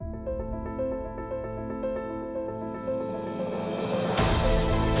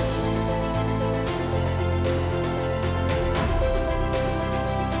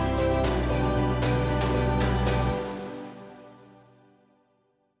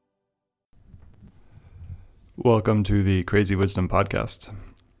Welcome to the Crazy Wisdom Podcast.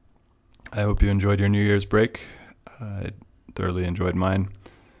 I hope you enjoyed your New Year's break. I thoroughly enjoyed mine.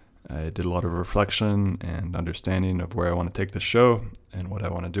 I did a lot of reflection and understanding of where I want to take the show and what I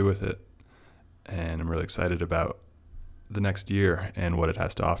want to do with it. And I'm really excited about the next year and what it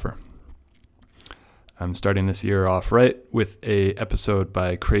has to offer. I'm starting this year off right with a episode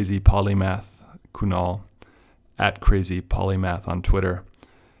by Crazy Polymath Kunal at Crazy Polymath on Twitter.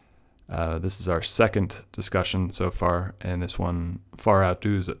 This is our second discussion so far, and this one far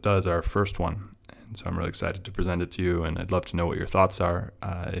outdoes our first one. And so I'm really excited to present it to you, and I'd love to know what your thoughts are.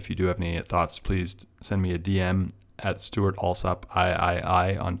 If you do have any thoughts, please send me a DM at Stuart Alsop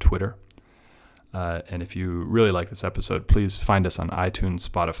III on Twitter. And if you really like this episode, please find us on iTunes,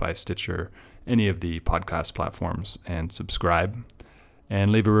 Spotify, Stitcher, any of the podcast platforms, and subscribe.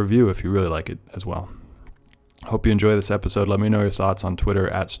 And leave a review if you really like it as well. Hope you enjoy this episode. Let me know your thoughts on Twitter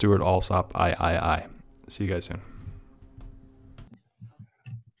at Stuart Alsop III. See you guys soon.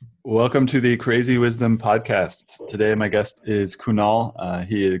 Welcome to the Crazy Wisdom Podcast. Today my guest is Kunal.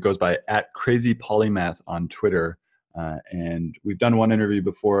 He goes by at Crazy Polymath on Twitter. And we've done one interview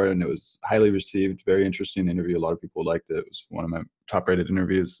before and it was highly received. Very interesting interview. A lot of people liked it. It was one of my top rated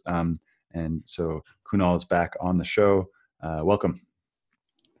interviews. And so Kunal is back on the show. Welcome.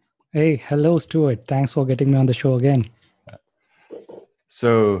 Hey, hello, Stuart. Thanks for getting me on the show again.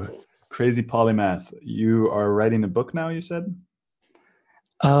 So, Crazy Polymath, you are writing a book now, you said?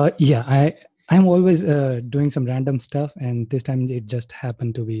 Yeah, I'm always doing some random stuff, and this time it just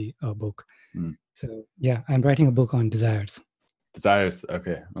happened to be a book. So, yeah, I'm writing a book on desires. Desires.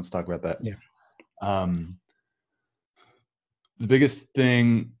 Okay, let's talk about that. Yeah.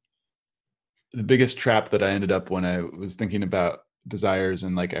 The biggest trap that I ended up when I was thinking about desires,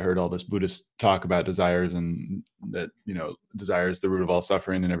 and like I heard all this Buddhist talk about desires and that, desire is the root of all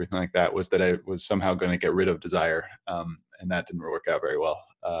suffering and everything like that, was that I was somehow going to get rid of desire. And that didn't work out very well.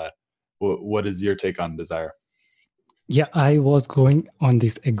 What is your take on desire? Yeah, I was going on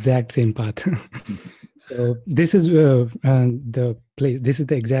this exact same path. So this is the place, this is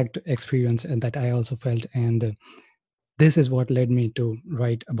the exact experience and that I also felt. And this is what led me to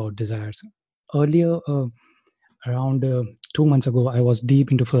write about desires. Earlier, around 2 months ago, I was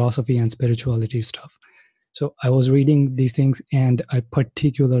deep into philosophy and spirituality stuff. So I was reading these things, and I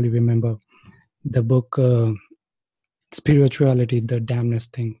particularly remember the book Spirituality, the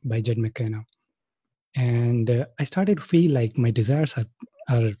Damnedest Thing by Jed McKenna. And I started to feel like my desires are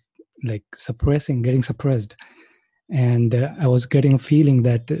like getting suppressed. And I was getting a feeling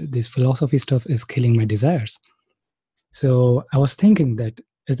that this philosophy stuff is killing my desires. So I was thinking that,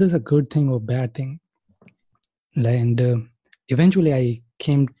 is this a good thing or bad thing? And eventually I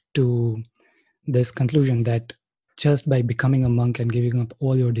came to this conclusion that just by becoming a monk and giving up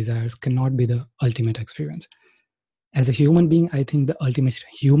all your desires cannot be the ultimate experience. As a human being, I think the ultimate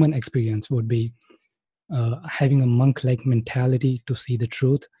human experience would be having a monk-like mentality to see the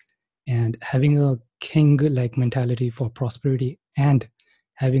truth, and having a king-like mentality for prosperity, and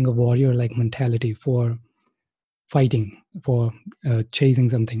having a warrior-like mentality for fighting, for chasing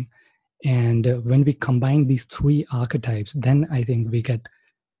something. And when we combine these three archetypes, then I think we get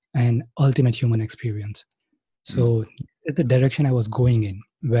an ultimate human experience. So it's the direction I was going in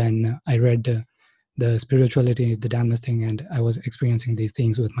when I read the Spirituality, the Damnedest Thing, and I was experiencing these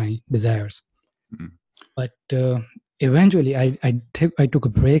things with my desires. But eventually I took a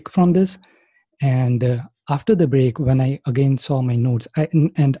break from this. And after the break, when I again saw my notes,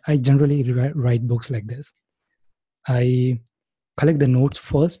 and I generally write books like this, I collect the notes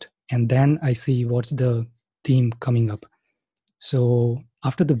first, and then I see what's the theme coming up. So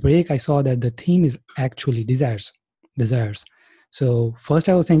after the break, I saw that the theme is actually desires. So first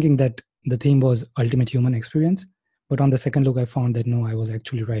I was thinking that the theme was ultimate human experience, but on the second look, I found that no, I was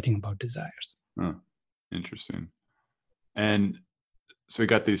actually writing about desires. Oh, interesting. And so we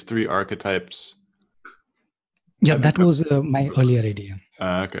got these three archetypes. Yeah, that was my earlier idea.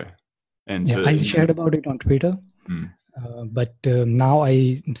 Okay. And yeah, so I shared about it on Twitter. But now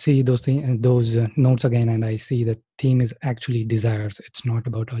I see those notes again, and I see the theme is actually desires. It's not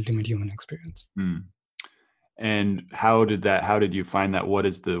about ultimate human experience. And how did you find that? What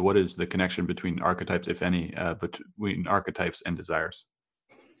is the connection between archetypes, if any, between archetypes and desires?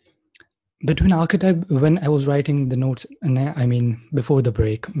 Between archetype, when I was writing the notes, and I mean before the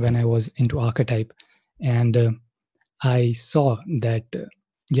break, when I was into archetype, and I saw that,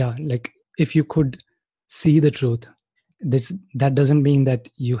 like if you could see the truth, that doesn't mean that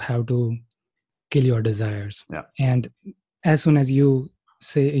you have to kill your desires. Yeah. And as soon as you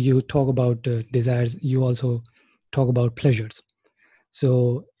talk about desires, you also talk about pleasures.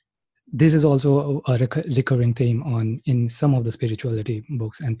 So this is also a recurring theme in some of the spirituality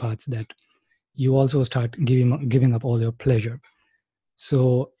books and paths, that you also start giving up all your pleasure.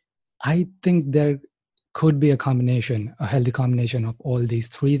 So I think there could be a healthy combination of all these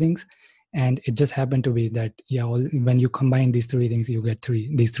three things. And it just happened to be that, when you combine these three things, you get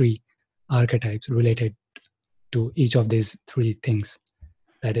these three archetypes related to each of these three things.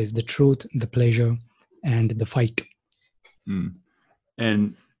 That is the truth, the pleasure, and the fight.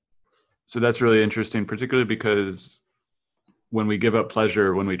 And so that's really interesting, particularly because when we give up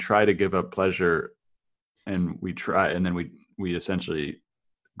pleasure, when we try to give up pleasure, and then we essentially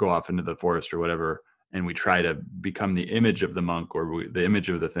go off into the forest or whatever, and we try to become the image of the monk or the image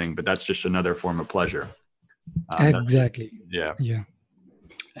of the thing, but that's just another form of pleasure. Exactly. Yeah.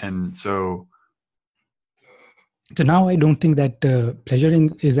 And so now I don't think that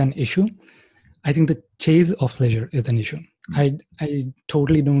pleasuring is an issue. I think the chase of pleasure is an issue. I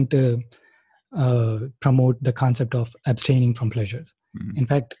totally don't promote the concept of abstaining from pleasures. In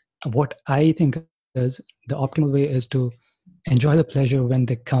fact, what I think is the optimal way is to enjoy the pleasure when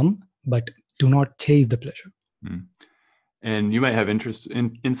they come, but do not chase the pleasure. And you might have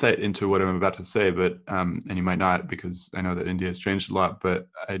insight into what I'm about to say, but and you might not, because I know that India has changed a lot. But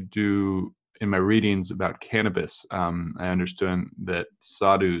I do, in my readings about cannabis, I understood that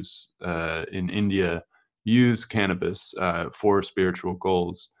sadhus in India use cannabis for spiritual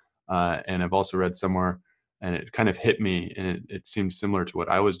goals. And I've also read somewhere, and it kind of hit me, and it seemed similar to what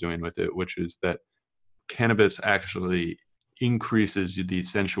I was doing with it, which is that cannabis actually increases the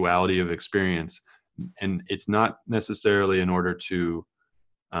sensuality of experience. And it's not necessarily in order to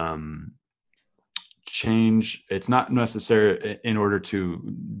change. It's not necessary in order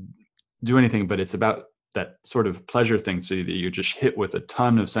to do anything, but it's about that sort of pleasure thing. So that you're just hit with a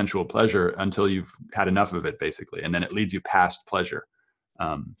ton of sensual pleasure until you've had enough of it, basically. And then it leads you past pleasure.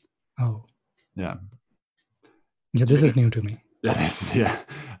 Yeah. Yeah, this is new to me. Yeah.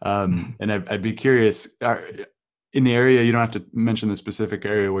 And I'd be curious, in the area, you don't have to mention the specific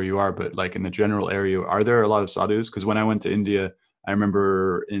area where you are, but like in the general area, are there a lot of sadhus? Because when I went to India, I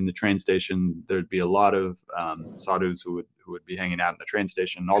remember in the train station, there'd be a lot of sadhus who would be hanging out in the train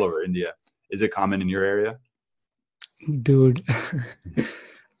station all over India. Is it common in your area? Dude,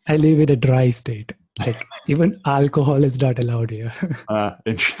 I live in a dry state. Like even alcohol is not allowed here.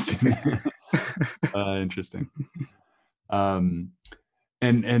 Interesting. Interesting. And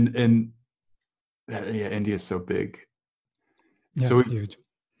yeah, India is so big. Yeah, so huge.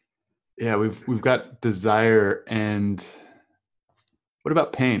 Yeah, we've got desire, and what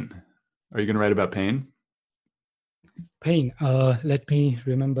about pain? Are you going to write about pain? Pain. Let me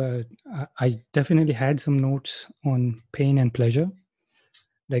remember. I definitely had some notes on pain and pleasure.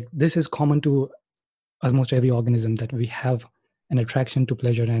 Like this is common to almost every organism, that we have an attraction to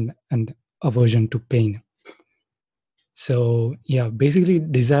pleasure and aversion to pain. So yeah, basically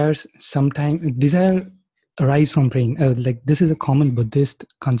desire arise from pain. Like this is a common Buddhist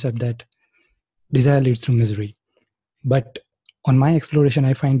concept that desire leads to misery. But on my exploration,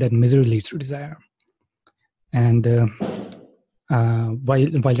 I find that misery leads to desire. And while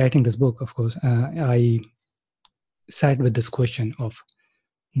writing this book, of course, I sat with this question of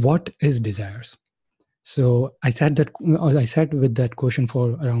what is desires. So I sat with that question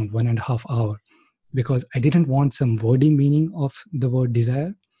for around 1.5 hours, because I didn't want some wordy meaning of the word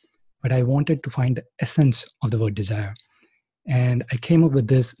desire, but I wanted to find the essence of the word desire. And I came up with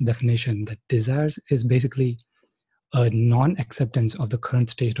this definition that desires is basically a non-acceptance of the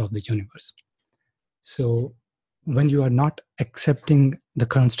current state of the universe. So when you are not accepting the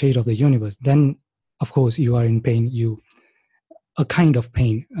current state of the universe, then of course you are in pain, a kind of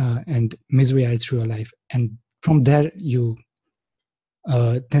pain, and misery adds to your life. And from there,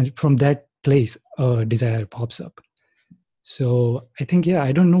 then from that place, desire pops up. So I think,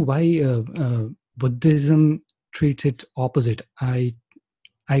 I don't know why Buddhism treats it opposite. I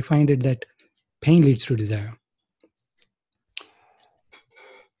find it that pain leads to desire.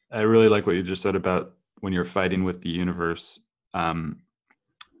 I really like what you just said about when you're fighting with the universe, and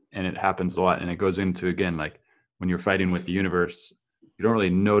it happens a lot. And it goes into, again, like when you're fighting with the universe, you don't really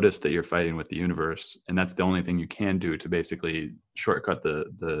notice that you're fighting with the universe, and that's the only thing you can do to basically shortcut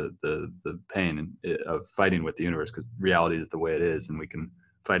the pain of fighting with the universe, because reality is the way it is, and we can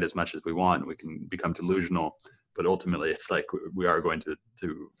fight as much as we want. We can become delusional, but ultimately, it's like we are going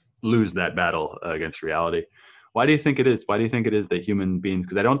to lose that battle against reality. Why do you think it is? Why do you think it is that human beings?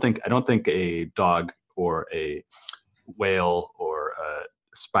 Because I don't think a dog or a whale or a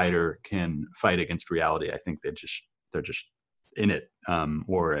spider can fight against reality. I think they're just in it,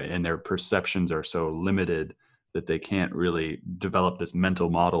 and their perceptions are so limited that they can't really develop this mental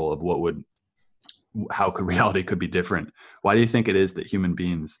model of how reality could be different. Why do you think it is that human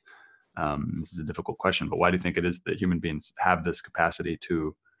beings, this is a difficult question, but why do you think it is that human beings have this capacity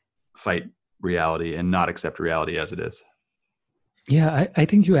to fight reality and not accept reality as it is? Yeah, I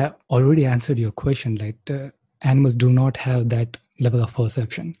think you have already answered your question. Like animals do not have that level of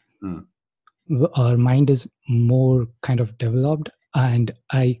perception. Mm. Our mind is more kind of developed, and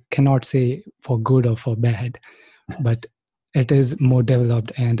I cannot say for good or for bad, but it is more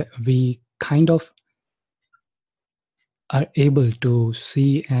developed, and we kind of are able to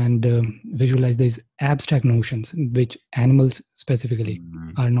see and visualize these abstract notions, which animals specifically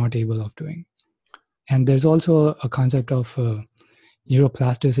are not able of doing. And there's also a concept of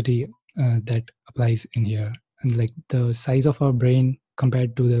neuroplasticity that applies in here, and like the size of our brain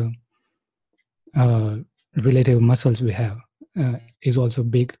compared to the relative muscles we have is also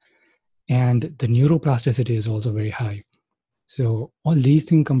big, and the neuroplasticity is also very high. So all these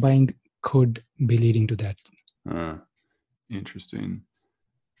things combined could be leading to that. Interesting.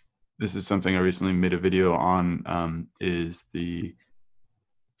 This is something I recently made a video on,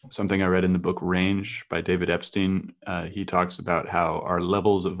 something I read in the book Range by David Epstein. He talks about how our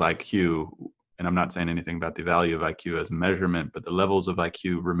levels of IQ, and I'm not saying anything about the value of IQ as a measurement, but the levels of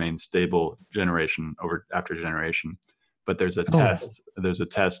IQ remain stable generation after generation. But there's a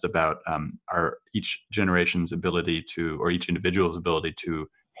test about each generation's ability or each individual's ability to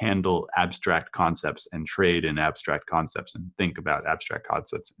handle abstract concepts and trade in abstract concepts and think about abstract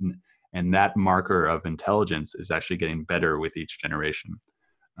concepts. And that marker of intelligence is actually getting better with each generation.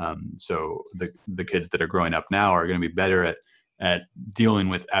 So the kids that are growing up now are going to be better at dealing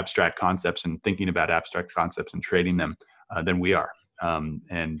with abstract concepts and thinking about abstract concepts and trading them than we are.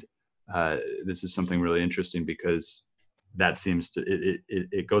 This is something really interesting because that seems to,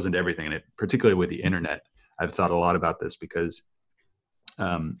 it goes into everything. And particularly with the internet, I've thought a lot about this because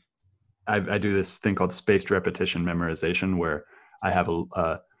I do this thing called spaced repetition memorization, where I have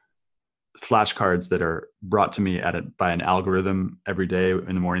flashcards that are brought to me by an algorithm every day.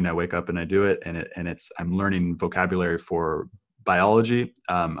 In the morning, I wake up and I do it, and I'm learning vocabulary for biology.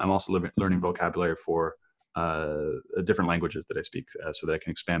 I'm also learning vocabulary for different languages that I speak, so that I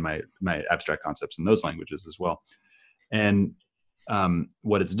can expand my abstract concepts in those languages as well. And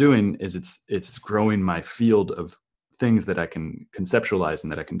what it's doing is it's growing my field of things that I can conceptualize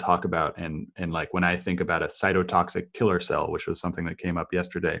and that I can talk about. And like when I think about a cytotoxic killer cell, which was something that came up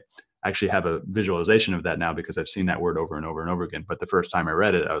yesterday, I actually have a visualization of that now because I've seen that word over and over and over again. But the first time I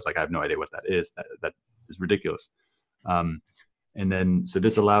read it, I was like, I have no idea what that is. That is ridiculous. And then, so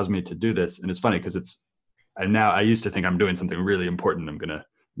this allows me to do this. And it's funny because I used to think I'm doing something really important. I'm going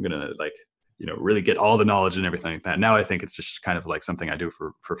to like, really get all the knowledge and everything like that. Now I think it's just kind of like something I do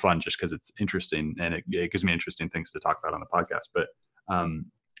for fun, just because it's interesting and it gives me interesting things to talk about on the podcast. But,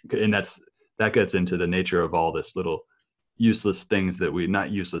 and that gets into the nature of all this little useless things that not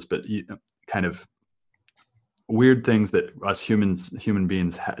useless, but kind of weird things that us human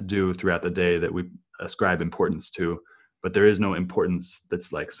beings do throughout the day that we ascribe importance to, but there is no importance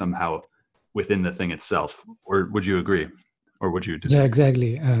that's like somehow within the thing itself. Or would you agree? Or would you disagree? Yeah,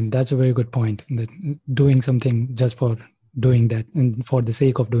 exactly. That's a very good point. That doing something just for doing that and for the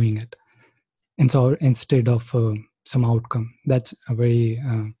sake of doing it, and so instead of some outcome, that's a very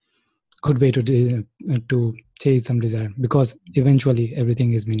good way to chase some desire, because eventually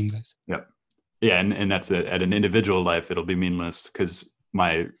everything is meaningless. Yeah, and that's it. At an individual life, it'll be meaningless because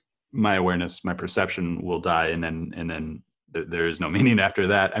my awareness, my perception will die, and then there is no meaning after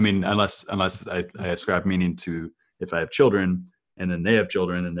that. I mean, unless I ascribe meaning to, if I have children and then they have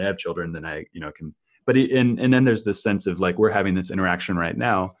children and they have children, then I can. But and then there's this sense of like, we're having this interaction right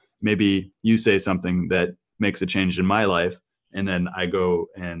now. Maybe you say something that makes a change in my life, and then I go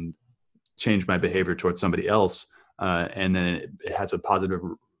and change my behavior towards somebody else, and then it has a positive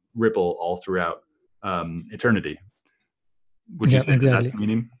ripple all throughout eternity. Would you say exactly. That's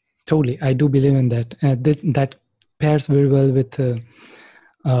meaning? Totally, I do believe in that. That pairs very well with the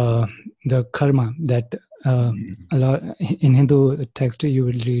karma. That a lot in Hindu text you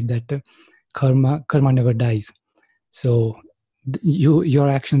will read that karma never dies. So your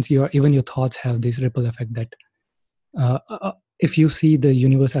actions, even your thoughts have this ripple effect. That if you see the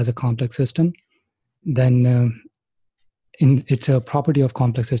universe as a complex system, then it's a property of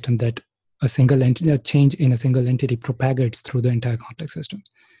complex system that a change in a single entity propagates through the entire complex system,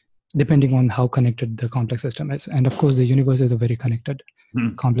 depending on how connected the complex system is. And of course, the universe is a very connected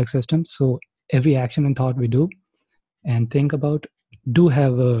complex system. So every action and thought we do and think about do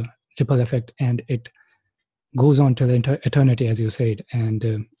have a ripple effect, and it goes on till eternity, as you said,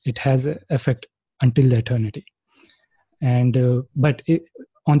 and it has an effect until the eternity. And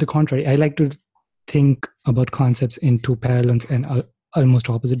on the contrary, I like to think about concepts in two parallel and almost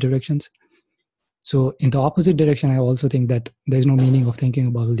opposite directions. So in the opposite direction, I also think that there's no meaning of thinking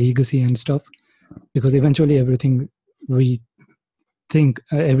about legacy and stuff, because eventually everything we think,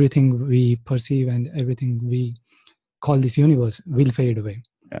 everything we perceive, and everything we call this universe will fade away.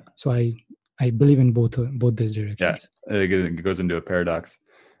 Yeah. So I believe in both these directions. Yeah, it goes into a paradox.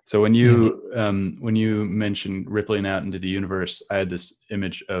 So when you mentioned rippling out into the universe, I had this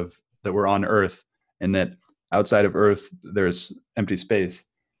image of that we're on Earth, and that outside of Earth there's empty space.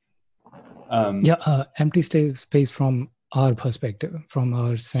 Empty space from our perspective, from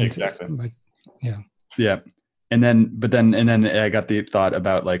our senses. Exactly. But yeah. And then I got the thought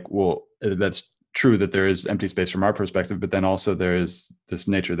about like, well, that's true that there is empty space from our perspective, but then also there is this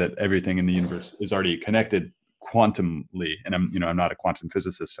nature that everything in the universe is already connected quantumly. And I'm not a quantum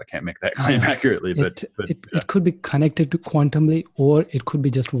physicist, so I can't make that claim accurately, but it could be connected to quantumly, or it could be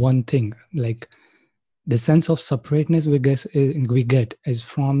just one thing. Like the sense of separateness we get is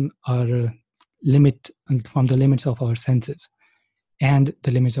from our from the limits of our senses and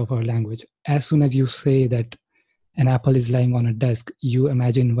the limits of our language. As soon as you say that an apple is lying on a desk, you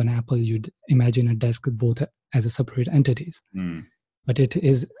imagine one apple, you'd imagine a desk both as a separate entities. But it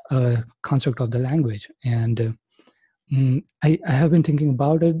is a construct of the language. And I have been thinking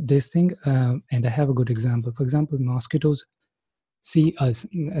about this thing, and I have a good example. For example, mosquitoes see us.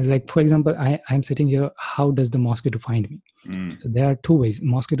 Like, for example, I'm sitting here. How does the mosquito find me? So there are two ways.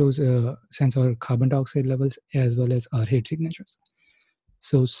 Mosquitoes sense our carbon dioxide levels as well as our heat signatures.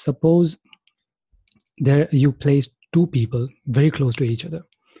 So suppose there you place two people very close to each other.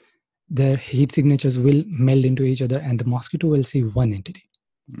 Their heat signatures will meld into each other, and the mosquito will see one entity.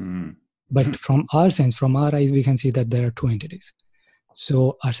 But from our sense, from our eyes, we can see that there are two entities.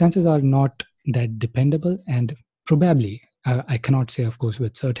 So our senses are not that dependable, and probably, I cannot say, of course,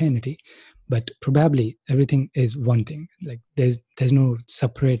 with certainty, but probably everything is one thing. Like there's no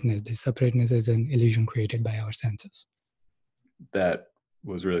separateness. This separateness is an illusion created by our senses. That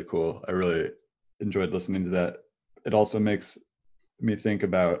was really cool. I really enjoyed listening to that. It also makes me think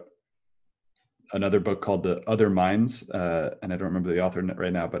about another book called The Other Minds, and I don't remember the author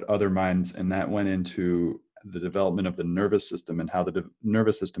right now, but Other Minds, and that went into the development of the nervous system and how the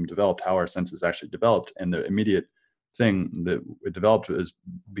nervous system developed, how our senses actually developed. And the immediate thing that it developed is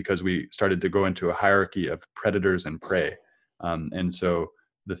because we started to go into a hierarchy of predators and prey. And so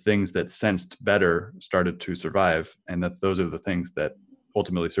the things that sensed better started to survive, and that those are the things that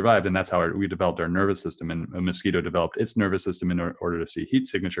ultimately survived. And that's how we developed our nervous system. And a mosquito developed its nervous system in order to see heat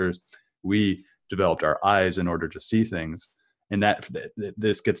signatures. We developed our eyes in order to see things. And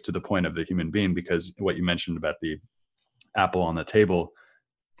this gets to the point of the human being, because what you mentioned about the apple on the table,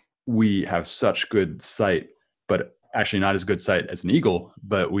 we have such good sight, but actually not as good sight as an eagle,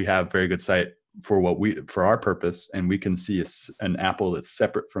 but we have very good sight for our purpose. And we can see an apple that's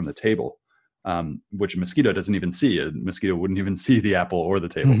separate from the table, which a mosquito doesn't even see. A mosquito wouldn't even see the apple or the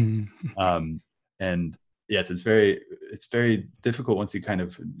table. And yes, it's very difficult once you kind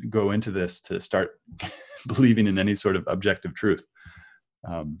of go into this to start believing in any sort of objective truth.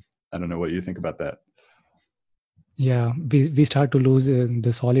 I don't know what you think about that. Yeah, we start to lose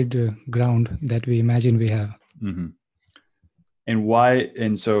the solid ground that we imagine we have. Mm-hmm. And why?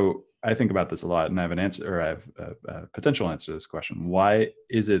 And so I think about this a lot, and I have an answer, or I have a potential answer to this question. Why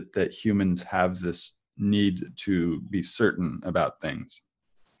is it that humans have this need to be certain about things?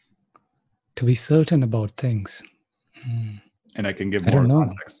 To be certain about things. And I can give more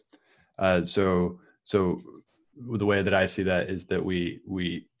context. So the way that I see that is that we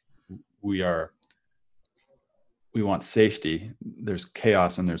want safety. There's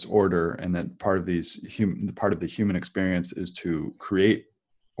chaos and there's order, and that part of the human experience is to create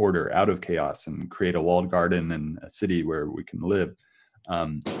order out of chaos and create a walled garden and a city where we can live.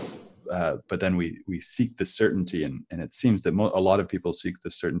 But then we seek the certainty, and it seems that a lot of people seek the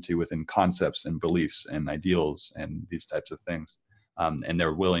certainty within concepts and beliefs and ideals and these types of things, and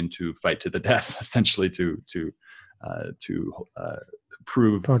they're willing to fight to the death, essentially, to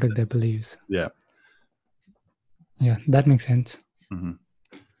prove protect their beliefs. Yeah, that makes sense. Mm-hmm.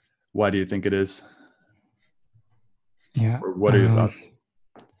 Why do you think it is? Yeah. Or what are your thoughts?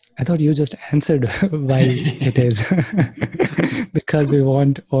 I thought you just answered why it is. Because we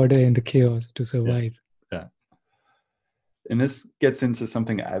want order in the chaos to survive. Yeah. And this gets into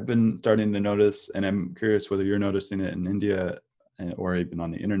something I've been starting to notice, and I'm curious whether you're noticing it in India or even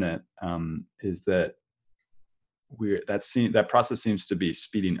on the internet, is that that process seems to be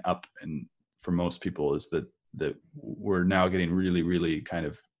speeding up, and for most people is that we're now getting really, really kind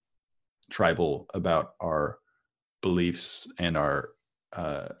of tribal about our beliefs and our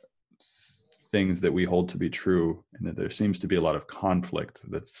things that we hold to be true, and that there seems to be a lot of conflict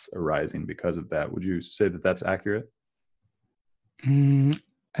that's arising because of that. Would you say that that's accurate?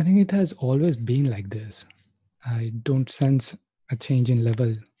 I think it has always been like this. I don't sense a change in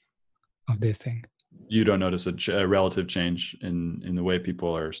level of this thing. You don't notice a relative change in the way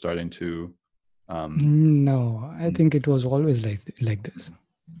people are starting to. No, I think it was always like this.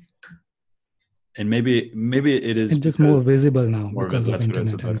 And maybe it is It's just more visible now more because visible. of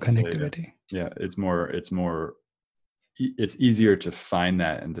internet and connectivity. Say, yeah, it's easier to find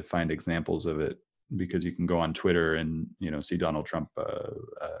that and to find examples of it, because you can go on Twitter and see Donald Trump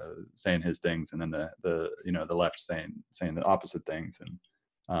saying his things, and then the left saying the opposite things,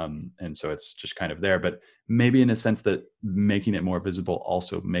 and so it's just kind of there. But maybe in a sense that making it more visible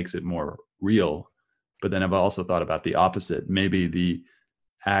also makes it more real. But then I've also thought about the opposite. Maybe the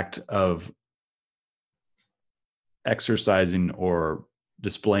act of exercising or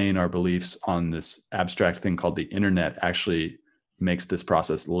displaying our beliefs on this abstract thing called the internet actually makes this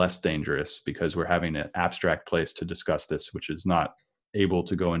process less dangerous, because we're having an abstract place to discuss this, which is not able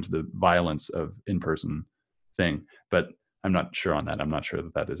to go into the violence of in-person thing. But I'm not sure on that. I'm not sure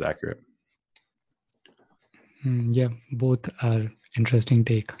that is accurate. Yeah, both are interesting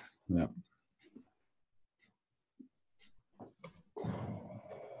take. Yeah.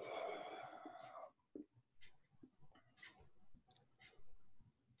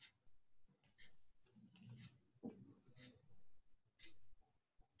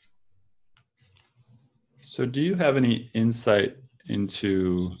 So do you have any insight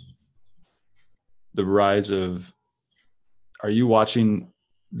into the rise of, are you watching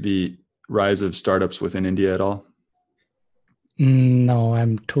the rise of startups within India at all? No,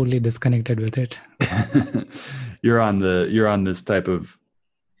 I'm totally disconnected with it. You're on this type of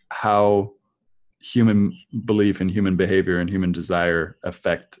how human belief and human behavior and human desire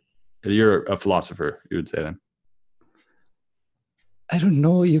affect. You're a philosopher, you would say then? I don't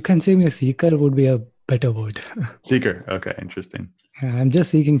know. You can say me a seeker would be a better word. Seeker. Okay, interesting. I'm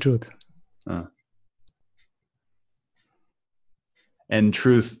just seeking truth. And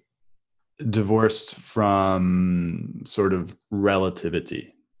truth divorced from sort of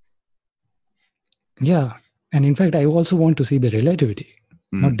relativity. Yeah. And in fact, I also want to see the relativity,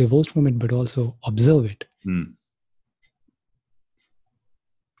 not divorced from it, but also observe it.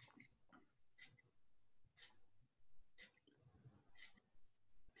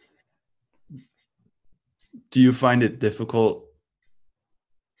 Do you find it difficult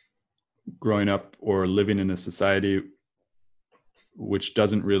growing up or living in a society which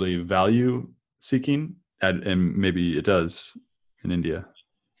doesn't really value seeking? And maybe it does in India.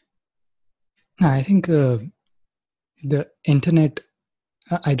 I think the internet,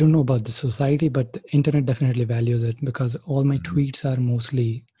 I don't know about the society, but the internet definitely values it, because all my tweets are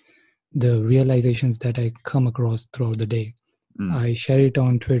mostly the realizations that I come across throughout the day. I share it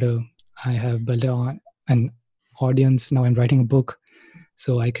on Twitter. I have built an audience. Now I'm writing a book,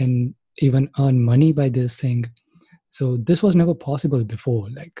 so I can even earn money by this thing. So this was never possible before.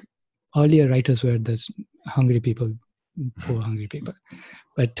 Like earlier writers were this hungry people, poor hungry people.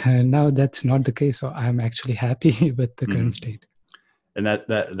 But now that's not the case. So I'm actually happy with the current state. And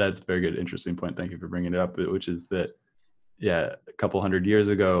that's a very good, interesting point. Thank you for bringing it up, which is that, yeah, a couple hundred years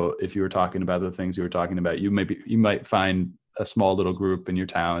ago, if you were talking about the things you were talking about, you might find a small little group in your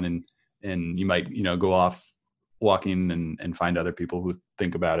town, and you might, go off walking and find other people who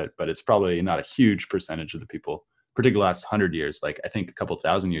think about it, but it's probably not a huge percentage of the people, particularly the last 100 years. Like I think a couple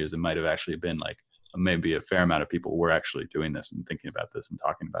thousand years, it might have actually been like maybe a fair amount of people were actually doing this and thinking about this and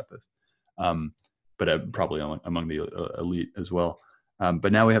talking about this. But probably among the elite as well.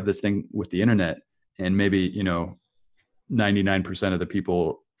 But now we have this thing with the internet, and maybe, 99% of the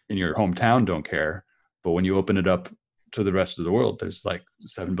people in your hometown don't care. But when you open it up to the rest of the world, there's like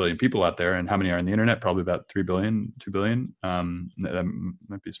 7 billion people out there. And how many are on the internet? Probably about 3 billion, 2 billion. That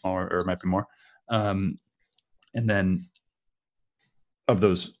might be smaller, or it might be more. And then of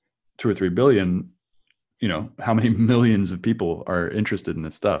those 2 or 3 billion, how many millions of people are interested in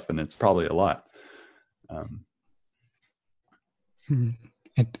this stuff? And it's probably a lot.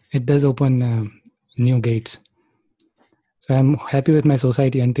 It does open new gates. So I'm happy with my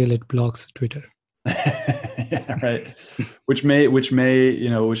society until it blocks Twitter. Yeah, right. Which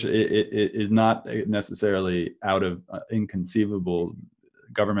it is not necessarily out of inconceivable.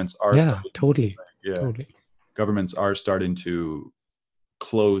 Governments are totally. Governments are starting to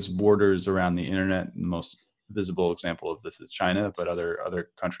close borders around the internet. The most visible example of this is China, but other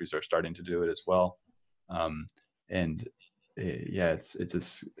countries are starting to do it as well. And yeah,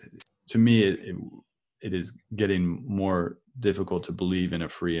 to me, it is getting more difficult to believe in a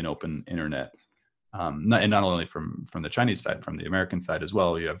free and open internet. Not only from the Chinese side, from the American side as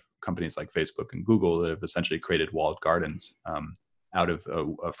well. You have companies like Facebook and Google that have essentially created walled gardens out of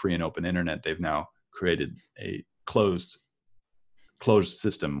a free and open internet. They've now created a closed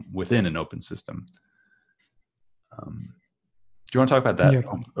system within an open system. Do you want to talk about that? Yeah.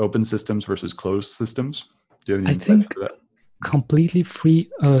 Open systems versus closed systems? Do you have any I insights think into that? completely free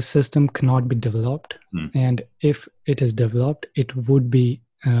system cannot be developed. And if it is developed, it would be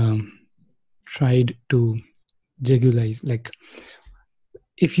tried to regularize. Like,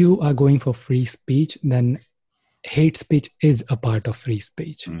 if you are going for free speech, then hate speech is a part of free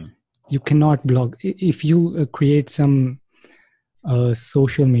speech. You cannot block. If you create some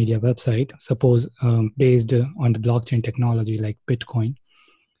social media website, suppose based on the blockchain technology like Bitcoin,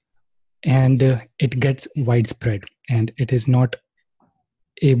 and it gets widespread and it is not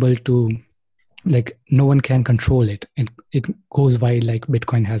able to, like, no one can control it, and it goes wide like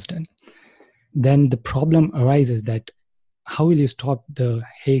Bitcoin has done, then the problem arises that how will you stop the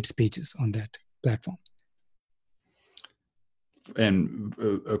hate speeches on that platform? And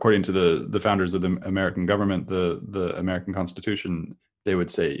according to the founders of the American government, the American Constitution, they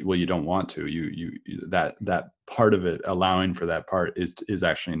would say, well, you don't want to. You that part of it, allowing for that part, is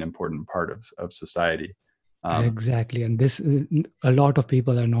actually an important part of society. Exactly, and this a lot of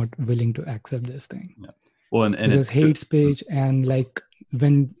people are not willing to accept this thing. Yeah. Well, and because hate speech, and like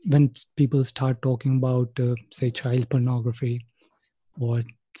when people start talking about say child pornography, or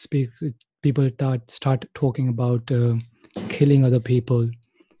people start talking about killing other people.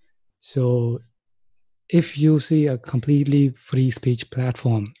 So if you see a completely free speech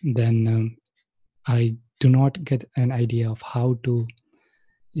platform, then I do not get an idea of how to,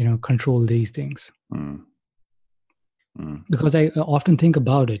 control these things. Because I often think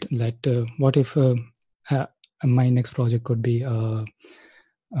about it, that what if my next project could be a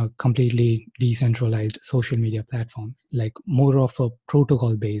completely decentralized social media platform, like more of a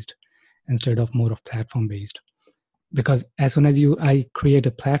protocol based instead of more of platform based. Because as soon as I create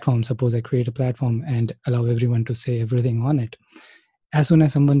a platform, suppose I create a platform and allow everyone to say everything on it, as soon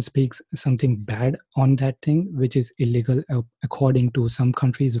as someone speaks something bad on that thing, which is illegal according to some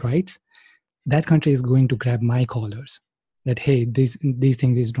countries' rights, that country is going to grab my collars. That, hey, these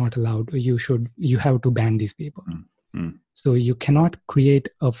things is not allowed. You have to ban these people. So you cannot create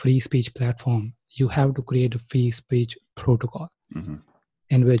a free speech platform. You have to create a free speech protocol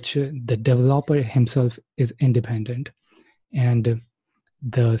in which the developer himself is independent and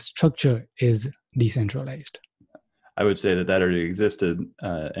the structure is decentralized. I would say that already existed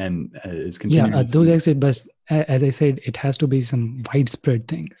and is continuing. Yeah, those exist, but as I said, it has to be some widespread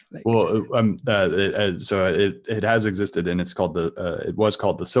thing. Like, well, so it has existed, and it's called it was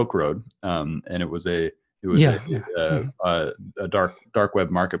called the Silk Road, and it was a dark web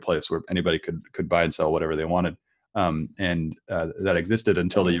marketplace where anybody could buy and sell whatever they wanted, and that existed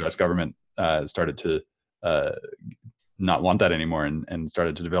until the U.S. government started to not want that anymore, and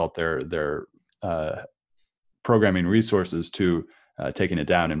started to develop their programming resources to taking it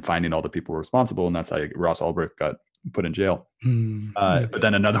down and finding all the people responsible, and that's how Ross Ulbricht got put in jail. But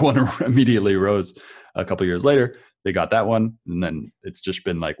then another one immediately rose a couple of years later. They got that one, and then it's just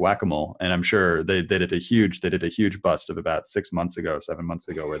been like whack-a-mole. And I'm sure they did a huge bust of about 7 months ago,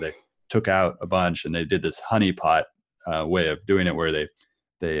 where they took out a bunch, and they did this honeypot way of doing it, where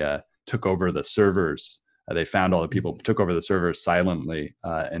they took over the servers. They found all the people, took over the servers silently,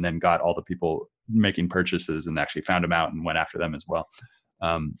 and then got all the people making purchases, and actually found them out and went after them as well.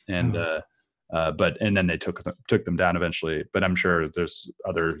 But then they took them down eventually. But I'm sure there's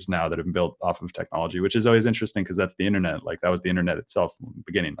others now that have been built off of technology, which is always interesting, because that's the internet. Like, that was the internet itself from the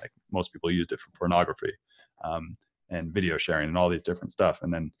beginning. Like, most people used it for pornography and video sharing and all these different stuff.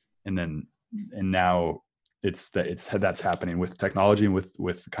 And now that's happening with technology and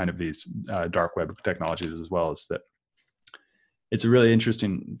with kind of these dark web technologies as well. Is that it's really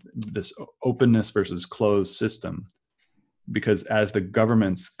interesting, this openness versus closed system. Because as the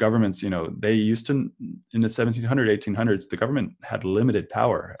governments, they used to, in the 1700s, 1800s, the government had limited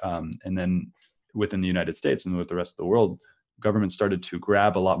power. And then within the United States and with the rest of the world, government started to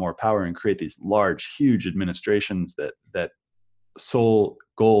grab a lot more power and create these large, huge administrations that sole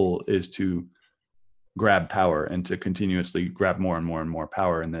goal is to grab power and to continuously grab more and more and more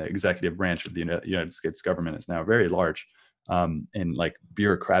power. And the executive branch of the United States government is now very large, and like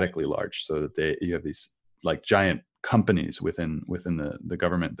bureaucratically large, so that you have these like giant companies within the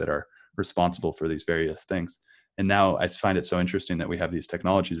government that are responsible for these various things. And now I find it so interesting that we have these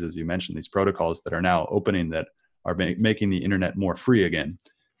technologies, as you mentioned, these protocols that are now opening, that are making the internet more free again.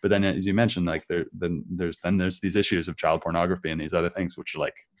 But then, as you mentioned, like there's these issues of child pornography and these other things, which are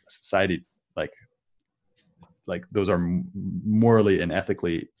like society, like those are morally and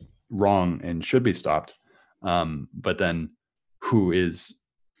ethically wrong and should be stopped. But then who is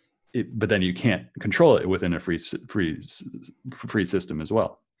it? But then you can't control it within a free system as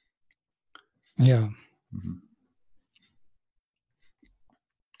well. Yeah. Mm-hmm.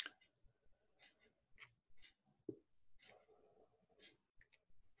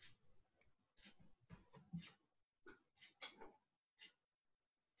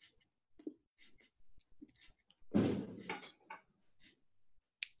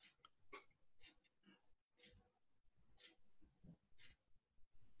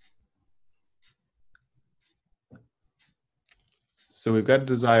 So we've got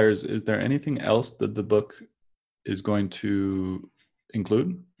desires. Is there anything else that the book is going to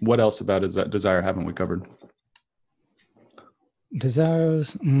include? What else about desire haven't we covered?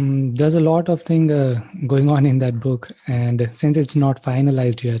 Desires. There's a lot of thing going on in that book, and since it's not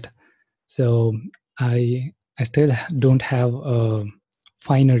finalized yet, so I still don't have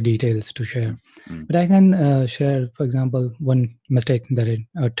finer details to share. But I can share, for example, one mistake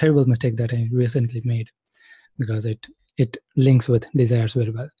a terrible mistake that I recently made, because it links with desires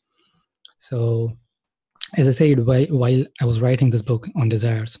very well. So, as I said, while I was writing this book on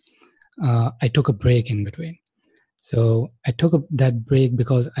desires, I took a break in between. So I took that break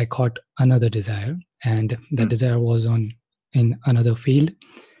because I caught another desire, and that desire was in another field,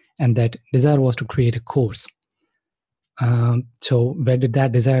 and that desire was to create a course. So where did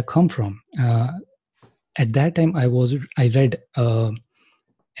that desire come from? At that time, I read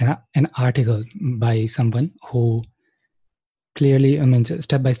an article by someone who clearly,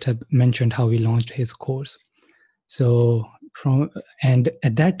 step by step, mentioned how he launched his course. So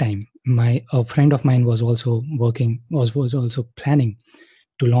at that time, a friend of mine was also also planning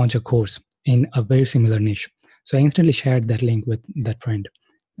to launch a course in a very similar niche. So I instantly shared that link with that friend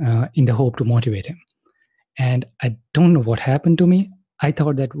in the hope to motivate him. And I don't know what happened to me. I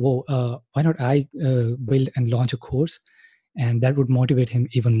thought that, why not I build and launch a course, and that would motivate him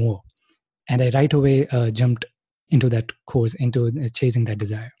even more. And I right away jumped into that course, into chasing that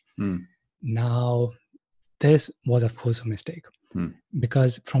desire. Now, this was, of course, a mistake,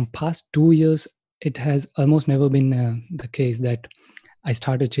 because from past 2 years, it has almost never been the case that I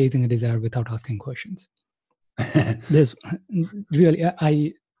started chasing a desire without asking questions. This really,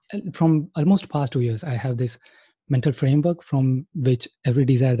 from almost past 2 years, I have this mental framework from which every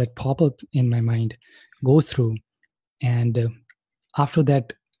desire that pop up in my mind goes through, and after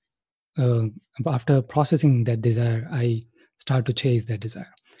that, after processing that desire, I start to chase that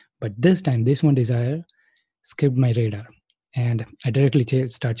desire. But this time, this one desire skipped my radar, and I directly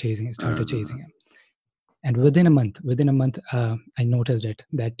started chasing him. And within a month, I noticed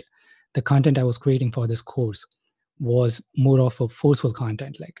that the content I was creating for this course was more of a forceful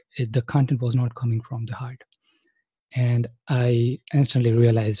content. Like the content was not coming from the heart. And I instantly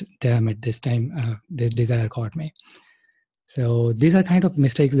realized, damn it, this time this desire caught me. So these are kind of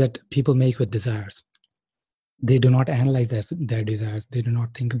mistakes that people make with desires. They do not analyze their desires. They do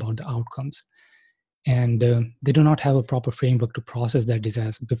not think about the outcomes. And they do not have a proper framework to process their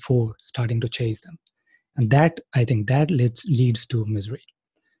desires before starting to chase them. And that, I think, that leads to misery.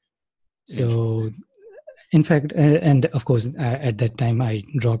 So, in fact, and of course, at that time, I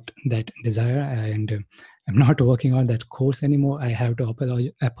dropped that desire, and I'm not working on that course anymore. I have to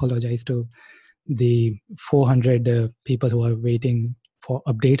apologize to the 400 people who are waiting for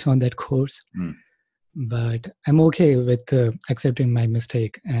updates on that course. But I'm okay with accepting my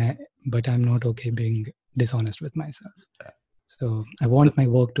mistake, but I'm not okay being dishonest with myself. So I want my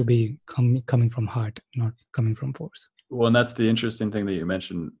work to be coming from heart, not coming from force. Well, and that's the interesting thing that you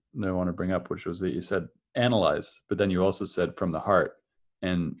mentioned that I want to bring up, which was that you said analyze, but then you also said from the heart.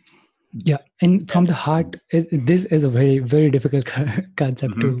 And yeah, and from the heart, this is a very, very difficult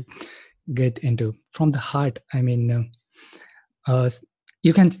concept to get into. From the heart, I mean,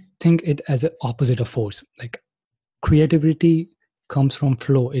 you can think it as an opposite of force. Like creativity comes from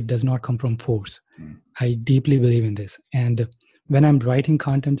flow, it does not come from force. I deeply believe in this. And when I'm writing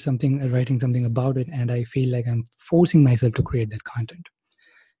writing something about it, and I feel like I'm forcing myself to create that content,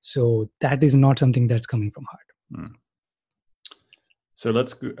 so that is not something that's coming from heart. So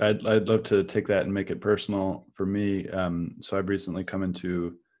I'd love to take that and make it personal for me. So I've recently come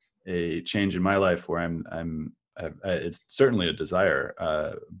into a change in my life where it's certainly a desire,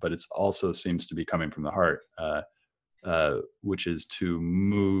 but it's also seems to be coming from the heart, which is to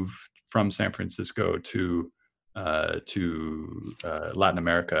move from San Francisco to Latin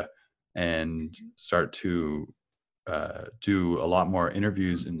America and start to do a lot more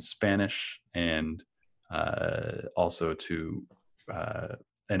interviews in Spanish, and also to,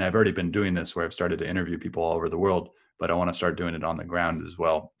 and I've already been doing this where I've started to interview people all over the world, but I want to start doing it on the ground as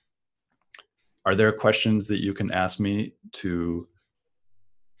well. Are there questions that you can ask me to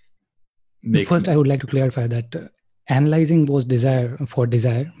make? First, I would like to clarify that analyzing was desire,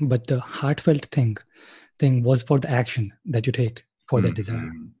 but the heartfelt thing was for the action that you take for that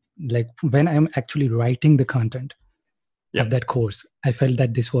desire. Like when I'm actually writing the content of that course, I felt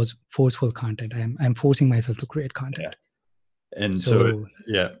that this was forceful content. I'm forcing myself to create content. And so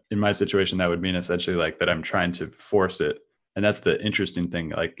in my situation, that would mean essentially like that I'm trying to force it. And that's the interesting thing.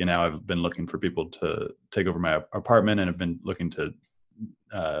 Like, you know, I've been looking for people to take over my apartment, and I've been looking to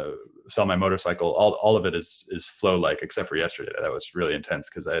sell my motorcycle. All of it is flow like, except for yesterday. That was really intense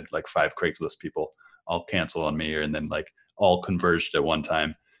because I had like 5 Craigslist people all cancel on me, and then like all converged at one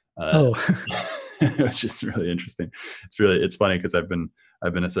time. Which is really interesting. It's funny because I've been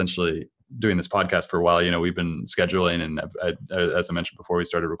essentially doing this podcast for a while. You know, we've been scheduling, and as I mentioned before we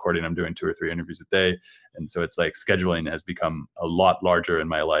started recording, I'm doing 2 or 3 interviews a day. And so it's like scheduling has become a lot larger in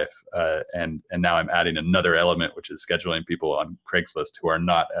my life. And now I'm adding another element, which is scheduling people on Craigslist who are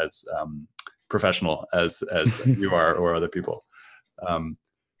not as professional as you are or other people.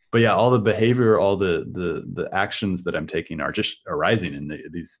 But yeah, all the behavior, all the actions that I'm taking are just arising, and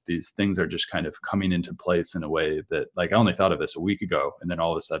these things are just kind of coming into place in a way that, like, I only thought of this a week ago, and then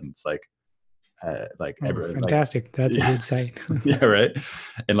all of a sudden it's like fantastic. That's a good sign. Yeah, right.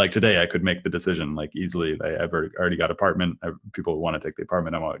 And like today, I could make the decision like easily. I've already got apartment. People want to take the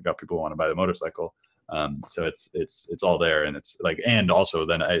apartment. I've got people who want to buy the motorcycle. So it's all there, and it's like, and also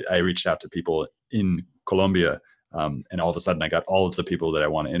then I reached out to people in Colombia. And all of a sudden I got all of the people that I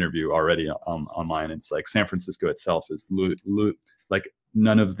want to interview already online. It's like San Francisco itself is like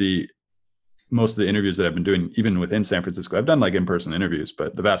most of the interviews that I've been doing, even within San Francisco, I've done like in-person interviews,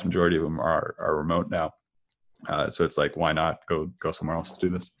 but the vast majority of them are remote now. So it's like, why not go somewhere else to do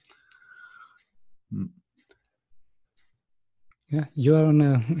this? Yeah, you're on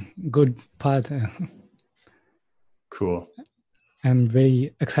a good path. Cool. I'm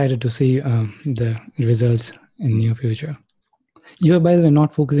very excited to see the results in near future. You are, by the way,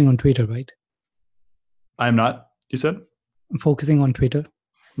 not focusing on Twitter, right? I'm not. You said focusing on Twitter?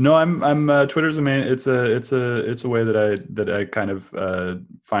 No, I'm Twitter's a main. It's a way that I kind of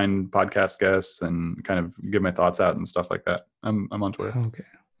find podcast guests and kind of give my thoughts out and stuff like that. I'm on Twitter. Okay.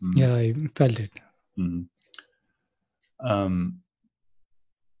 Mm-hmm. Yeah, I felt it. Mm-hmm.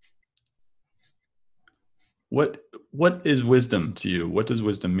 What is wisdom to you? What does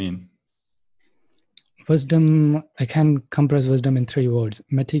wisdom mean? Wisdom, I can compress wisdom in 3 words: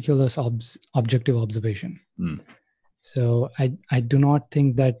 meticulous objective observation. So I do not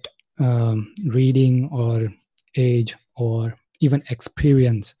think that reading or age or even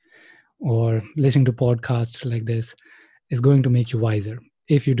experience or listening to podcasts like this is going to make you wiser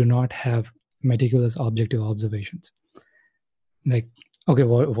if you do not have meticulous objective observations. Like, okay,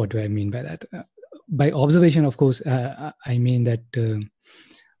 what do I mean by that? By observation, of course, I mean that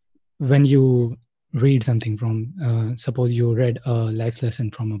when you read something from, suppose you read a life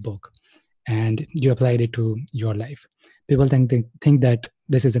lesson from a book and you applied it to your life. People think that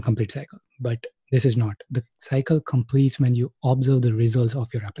this is a complete cycle, but this is not. The cycle completes when you observe the results of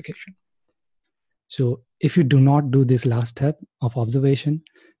your application. So if you do not do this last step of observation,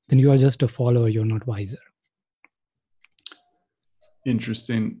 then you are just a follower, you're not wiser.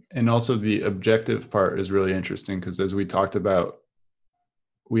 Interesting. And also the objective part is really interesting because as we talked about,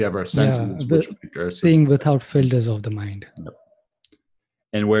 we have our senses, which make our seeing without filters of the mind. Yep.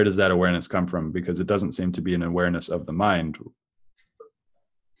 And where does that awareness come from? Because it doesn't seem to be an awareness of the mind.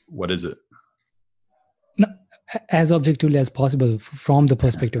 What is it? No, as objectively as possible from the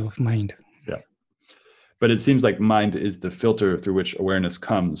perspective of mind. Yeah. But it seems like mind is the filter through which awareness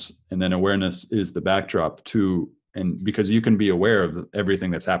comes. And then awareness is the backdrop to, and because you can be aware of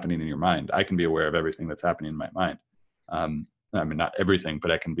everything that's happening in your mind. I can be aware of everything that's happening in my mind. I mean, not everything, but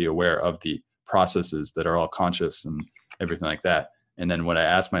I can be aware of the processes that are all conscious and everything like that. And then when I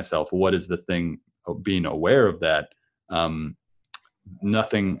ask myself, what is the thing of being aware of that?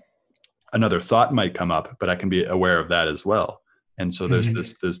 Another thought might come up, but I can be aware of that as well. And so there's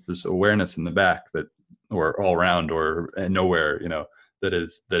this awareness in the back that, or all around, or nowhere, that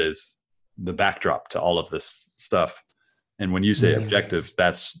is the backdrop to all of this stuff. And when you say objective,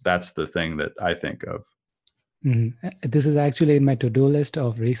 that's the thing that I think of. Mm-hmm. This is actually in my to-do list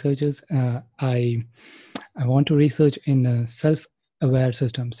of researches. I want to research in self-aware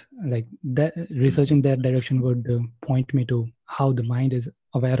systems. Like that, research in that direction would point me to how the mind is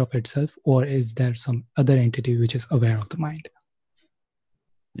aware of itself, or is there some other entity which is aware of the mind?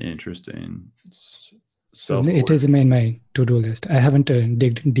 Interesting. So it is in my to-do list. I haven't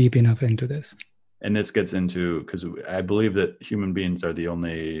digged deep enough into this. And this gets into, because I believe that human beings are the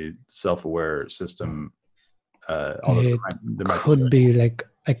only self-aware system. It could be like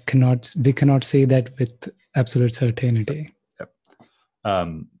we cannot say that with absolute certainty. Yep.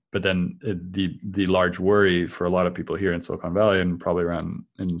 But then the large worry for a lot of people here in Silicon Valley and probably around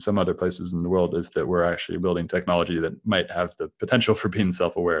in some other places in the world is that we're actually building technology that might have the potential for being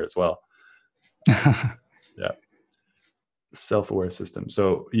self-aware as well. Yeah. Self-aware system.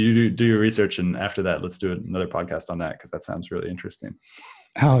 So you do your research, and after that, let's do another podcast on that, because that sounds really interesting.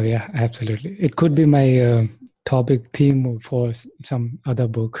 Oh yeah, absolutely. It could be my topic theme for some other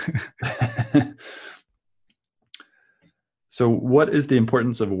book. So what is the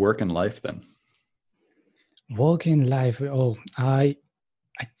importance of work in life then? Work in life. Oh, I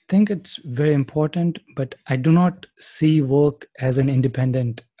think it's very important, but I do not see work as an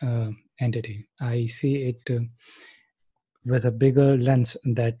independent entity. I see it with a bigger lens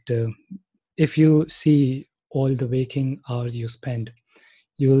that if you see all the waking hours you spend,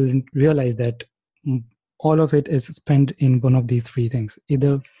 you'll realize that all of it is spent in one of these three things,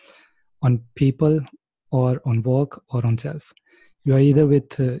 either on people or on work or on self. You are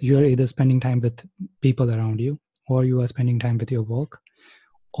either spending time with people around you, or you are spending time with your work,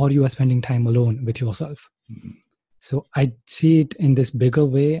 or you are spending time alone with yourself. Mm-hmm. So I see it in this bigger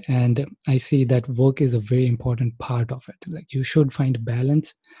way, and I see that work is a very important part of it. Like, you should find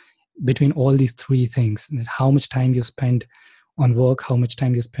balance between all these three things: how much time you spend on work, how much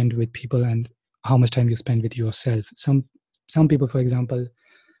time you spend with people, and how much time you spend with yourself. Some people, for example,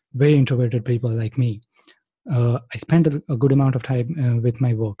 very introverted people like me, I spend a good amount of time with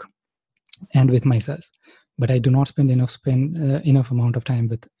my work and with myself, but I do not spend enough amount of time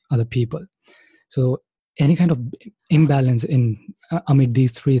with other people. So any kind of imbalance in amid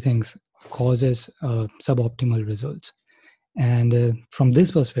these three things causes suboptimal results. And from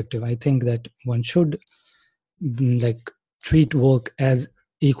this perspective, I think that one should treat work as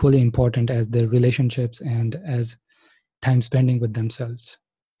equally important as their relationships and as time spending with themselves.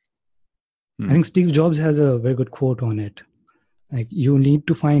 I think Steve Jobs has a very good quote on it. Like, you need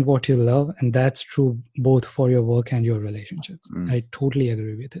to find what you love, and that's true both for your work and your relationships. I totally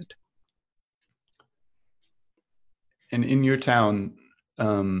agree with it. And in your town,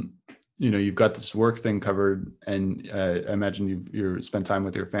 you've got this work thing covered, and I imagine you've spent time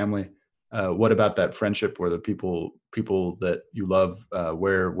with your family. What about that friendship, or the people that you love?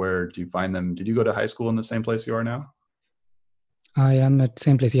 Where do you find them? Did you go to high school in the same place you are now? I am at the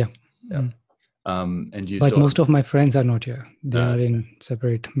same place, yeah. And but most of my friends are not here. They are in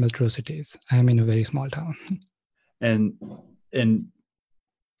separate metro cities. I am in a very small town. And in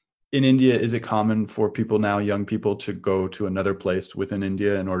India, is it common for people now, young people, to go to another place within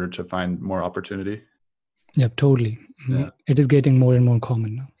India in order to find more opportunity? Yep, totally. Yeah. It is getting more and more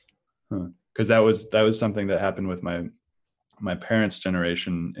common now. Because that was something that happened with my parents'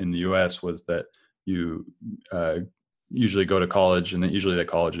 generation in the U.S. was that you usually go to college, and then usually that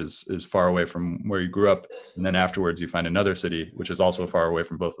college is far away from where you grew up, and then afterwards you find another city which is also far away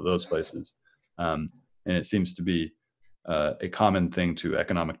from both of those places, and it seems to be a common thing to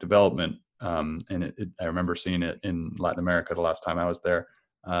economic development, and I remember seeing it in Latin America the last time I was there,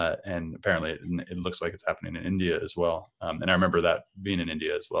 and apparently it looks like it's happening in India as well, and I remember that being in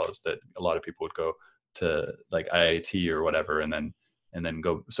India as well, is that a lot of people would go to like IIT or whatever, and then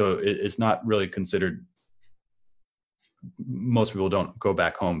go. So it's not really considered. Most people don't go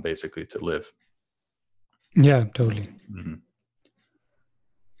back home basically to live. Yeah, totally. Mm-hmm.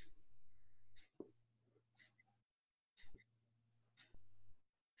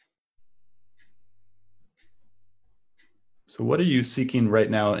 So what are you seeking right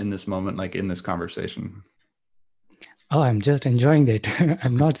now in this moment, like in this conversation? Oh, I'm just enjoying it.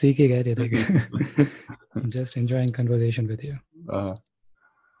 I'm not seeking anything. I'm just enjoying conversation with you.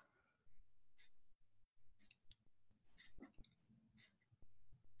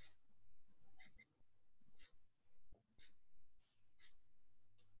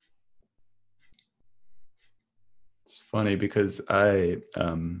 It's funny because I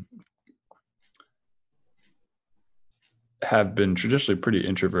have been traditionally pretty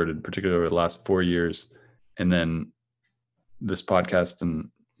introverted, particularly over the last 4 years. And then this podcast and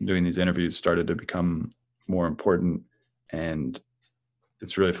doing these interviews started to become more important. And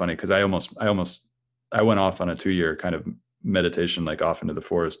it's really funny because I went off on a 2-year kind of meditation, like off into the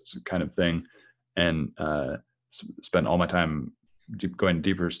forest kind of thing, and spent all my time going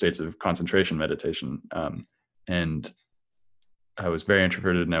deeper states of concentration meditation. And I was very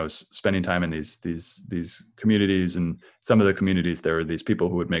introverted, and I was spending time in these communities, and some of the communities there were these people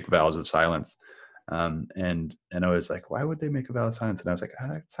who would make vows of silence. And I was like, why would they make a vow of silence? And I was like,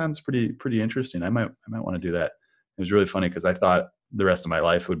 that sounds pretty interesting. I might want to do that. It was really funny because I thought the rest of my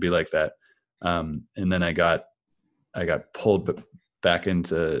life would be like that. And then I got pulled back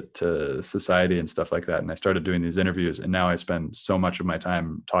into society and stuff like that. And I started doing these interviews, and now I spend so much of my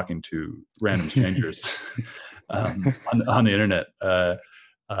time talking to random strangers on the internet.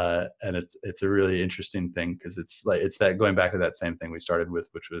 And it's a really interesting thing, because it's that going back to that same thing we started with,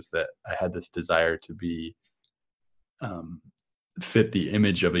 which was that I had this desire to be fit the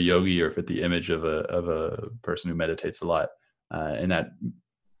image of a yogi, or fit the image of a person who meditates a lot, and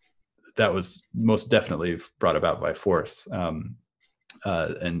that was most definitely brought about by force,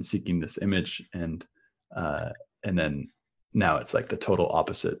 and seeking this image, and then now it's like the total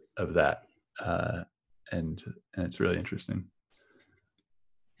opposite of that, and it's really interesting.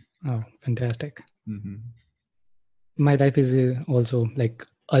 Oh, fantastic. Mm-hmm. My life is also like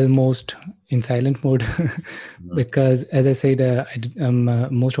almost in silent mode because, as I said,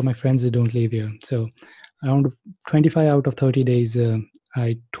 most of my friends don't live here. So around 25 out of 30 days,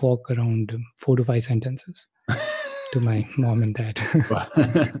 I talk around 4 to 5 sentences to my mom and dad.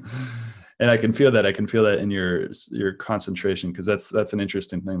 And I can feel that. I can feel that in your concentration, because that's an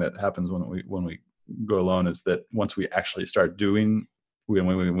interesting thing that happens when we go alone, is that once we actually start doing,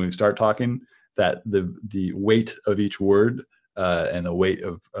 when we start talking, that the weight of each word, and the weight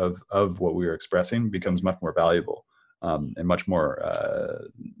of what we are expressing becomes much more valuable, and much more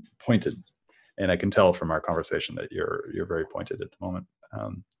pointed. And I can tell from our conversation that you're very pointed at the moment.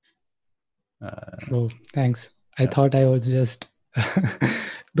 Oh, thanks. I thought I was just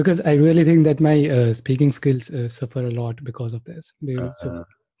because I really think that my speaking skills suffer a lot because of this. So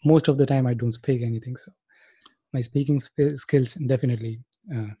most of the time I don't speak anything. So my speaking skills definitely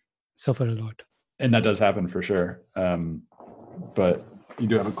suffer a lot. And that does happen for sure. But you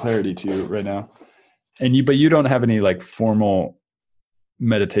do have a clarity to you right now. But you don't have any like formal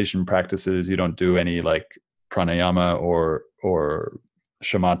meditation practices. You don't do any like pranayama or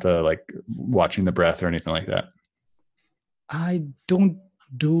shamatha, like watching the breath or anything like that. I don't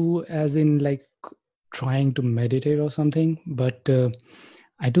do as in like trying to meditate or something, but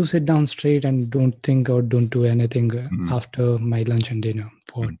I do sit down straight and don't think or don't do anything after my lunch and dinner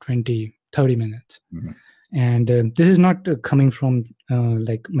for 20, 30 minutes. And this is not coming from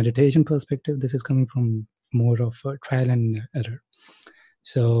like meditation perspective. This is coming from more of a trial and error.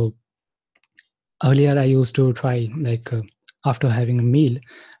 So earlier I used to try like after having a meal,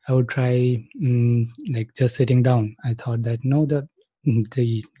 I would try like just sitting down. I thought that no, the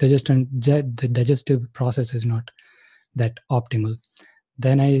digestive process is not that optimal.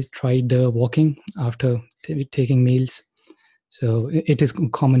 Then I tried walking after taking meals. So it is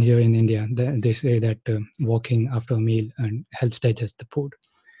common here in India. They say that walking after a meal helps digest the food.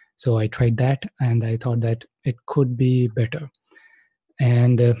 So I tried that, and I thought that it could be better.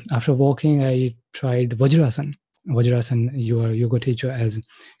 And after walking, I tried Vajrasan. Vajrasan, your yoga teacher, as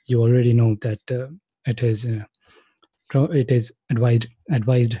you already know, that it is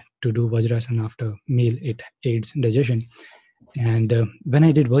advised to do Vajrasan after meal. It aids digestion. And when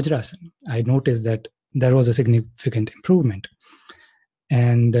I did Vajrasan, I noticed that there was a significant improvement.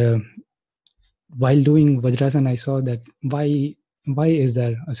 And while doing Vajrasan, I saw that why is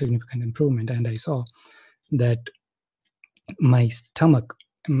there a significant improvement? And I saw that my stomach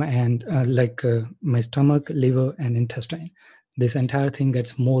and my stomach, liver, and intestine, this entire thing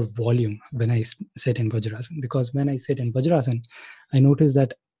gets more volume when I sit in Vajrasan. Because when I sit in Vajrasan, I notice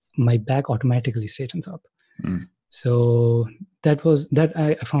that my back automatically straightens up. So that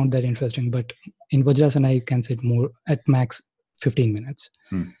I found that interesting. But in Vajrasan, I can sit more at max 15 minutes.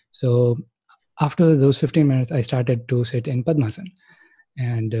 So after those 15 minutes, I started to sit in Padmasan.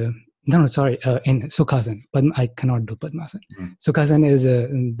 And in Sukhasan. But I cannot do Padmasan. Sukhasan is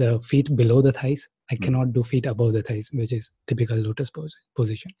the feet below the thighs. I cannot do feet above the thighs, which is typical lotus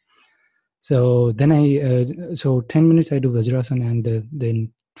position. So then so 10 minutes I do Vajrasan, and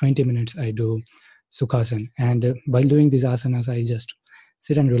then 20 minutes I do Sukhasan. And while doing these asanas, I just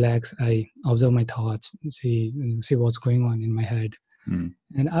sit and relax. I observe my thoughts, see what's going on in my head.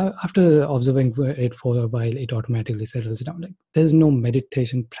 And after observing it for a while, it automatically settles down. Like there's no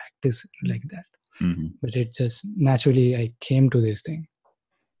meditation practice like that, but it just naturally I came to this thing.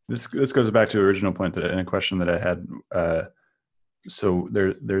 This goes back to the original point and a question that I had. So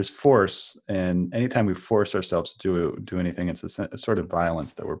there's force, and anytime we force ourselves to do anything, it's a sort of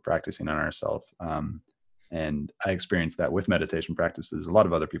violence that we're practicing on ourselves. And I experienced that with meditation practices. A lot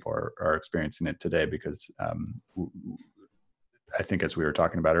of other people are experiencing it today because I think as we were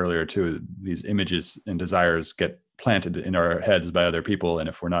talking about earlier too, these images and desires get planted in our heads by other people. And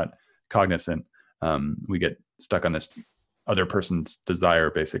if we're not cognizant, we get stuck on this other person's desire,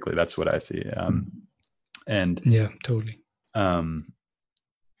 basically. That's what I see. And yeah, totally.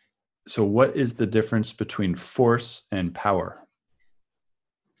 So what is the difference between force and power?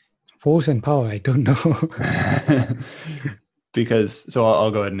 Force and power, I don't know. Because, so I'll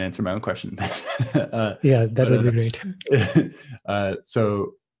go ahead and answer my own question. Yeah, that would be great.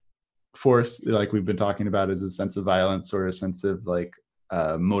 So force, like we've been talking about, is a sense of violence or a sense of like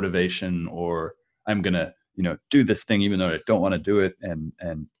motivation, or I'm going to, do this thing even though I don't want to do it. And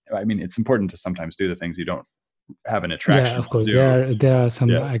I mean, it's important to sometimes do the things you don't have an attraction Yeah, of course. to do. There are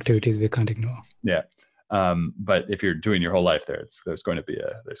some activities we can't ignore. Yeah. But if you're doing your whole life there, there's going to be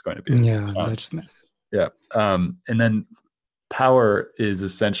a that's mess. Yeah. And then power is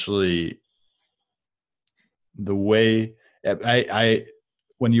essentially the way I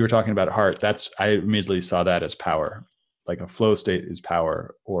when you were talking about heart, I immediately saw that as power. Like a flow state is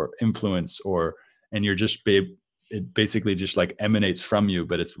power or influence, and you're just it basically just like emanates from you,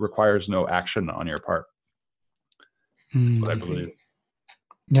 but it requires no action on your part. That's what I believe.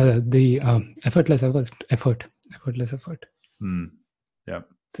 Yeah, the effortless effort. Yeah.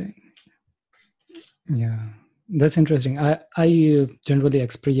 Thing. Yeah, that's interesting. I generally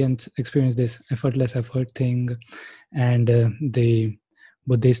experience this effortless effort thing, and the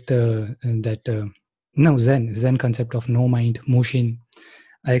Buddhist Zen concept of no mind motion.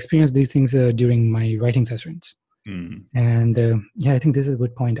 I experienced these things during my writing sessions, and I think this is a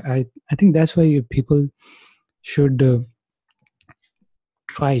good point. I think that's why people should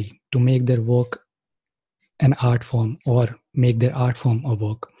try to make their work an art form or make their art form a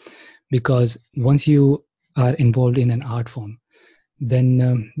work, because once you are involved in an art form,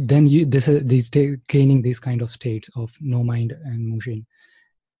 then gaining these kind of states of no mind and motion,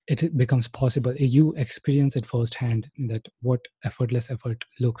 it becomes possible. You experience it firsthand, that what effortless effort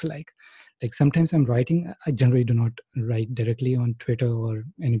looks like sometimes I'm writing, I generally do not write directly on Twitter or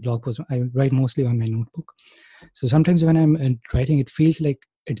any blog post. I write mostly on my notebook. So sometimes when I'm writing, it feels like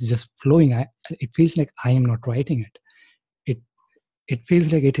it's just flowing. It feels like I am not writing it. It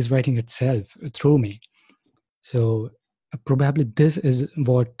feels like it is writing itself through me. So probably this is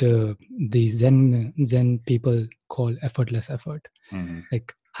what the Zen people call effortless effort.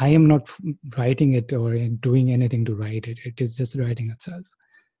 Like I am not writing it or doing anything to write it. It is just writing itself.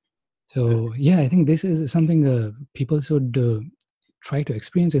 So I think this is something people should try to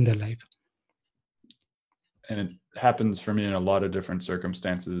experience in their life. And it happens for me in a lot of different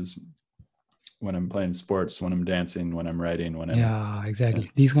circumstances. When I'm playing sports, when I'm dancing, when I'm writing, when I'm exactly.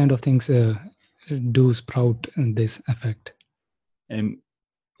 These kind of things do sprout this effect. And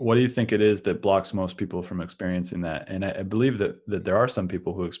what do you think it is that blocks most people from experiencing that? And I believe that there are some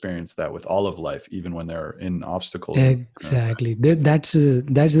people who experience that with all of life, even when they're in obstacles. Exactly. That's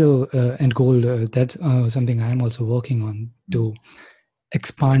the end goal. That's something I'm also working on, to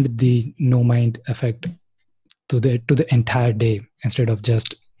expand the no mind effect to the entire day, instead of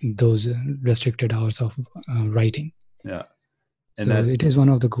just those restricted hours of writing. Yeah. And so it is one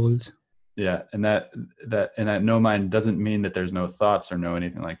of the goals. Yeah. And that no mind doesn't mean that there's no thoughts or no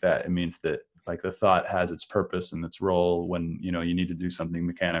anything like that. It means that like the thought has its purpose and its role when, you need to do something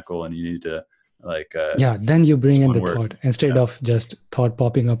mechanical and you need to then you bring in the thought instead of just thought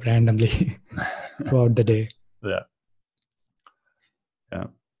popping up randomly throughout the day. Yeah.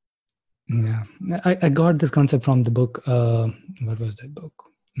 I got this concept from the book. What was that book?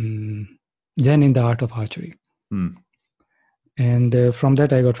 Zen in the Art of Archery. And from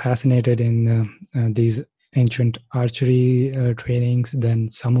that, I got fascinated in these ancient archery trainings, then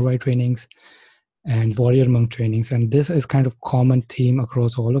samurai trainings, and warrior monk trainings. And this is kind of common theme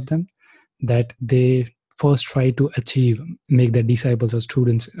across all of them, that they first try to make their disciples or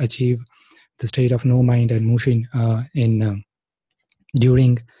students achieve the state of no mind and motion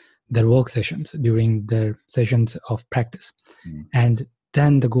during their work sessions, during their sessions of practice. And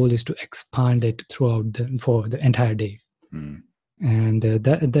then the goal is to expand it for the entire day. And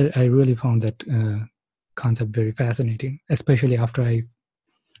that I really found that concept very fascinating, especially after I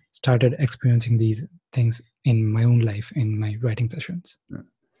started experiencing these things in my own life, in my writing sessions.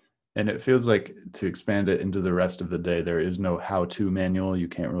 And it feels like to expand it into the rest of the day, there is no how-to manual. You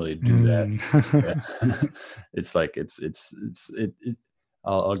can't really do that. It's like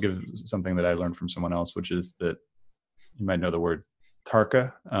I'll give something that I learned from someone else, which is that you might know the word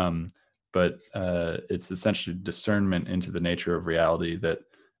tarka, but it's essentially discernment into the nature of reality. That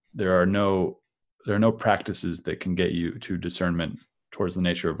there are no practices that can get you to discernment towards the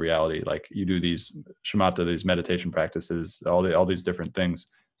nature of reality. Like you do these shamatha, these meditation practices, all these different things.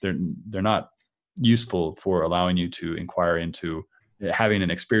 They're not useful for allowing you to inquire into having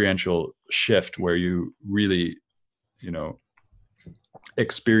an experiential shift where you really,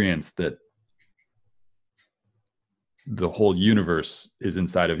 experience that the whole universe is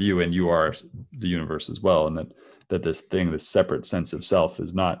inside of you and you are the universe as well. And that this separate sense of self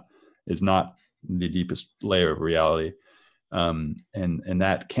is not the deepest layer of reality. And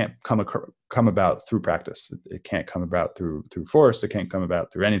that can't come about through practice. It can't come about through force. It can't come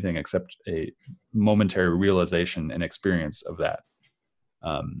about through anything except a momentary realization and experience of that,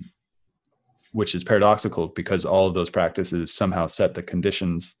 which is paradoxical because all of those practices somehow set the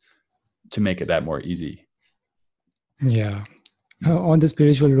conditions to make it that more easy. Yeah. On the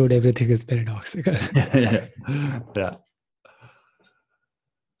spiritual road, everything is paradoxical. Yeah.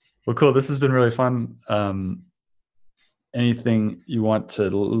 Well, cool. This has been really fun. Anything you want to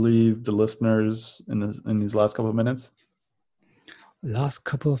leave the listeners in these last couple of minutes? Last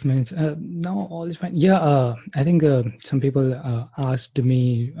couple of minutes. No, all is fine. Yeah, I think some people asked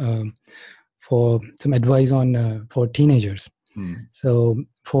me for some advice on for teenagers. So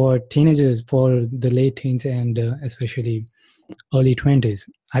for teenagers, for the late teens and especially early 20s,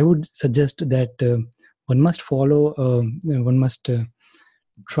 I would suggest that one must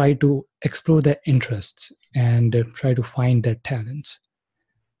try to explore their interests and try to find their talents.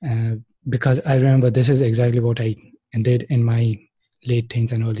 Because I remember this is exactly what I did in my late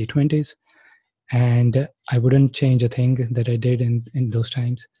teens and early 20s. And I wouldn't change a thing that I did in those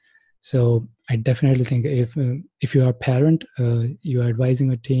times. So I definitely think if you are a parent, you are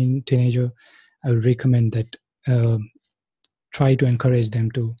advising a teenager, I would recommend that try to encourage them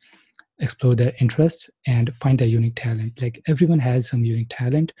to explore their interests and find their unique talent. Like everyone has some unique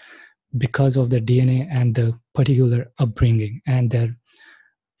talent because of their DNA and the particular upbringing and their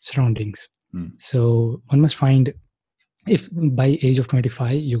surroundings. So one must find, if by age of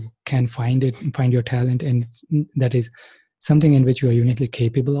 25 you can find your talent, and that is something in which you are uniquely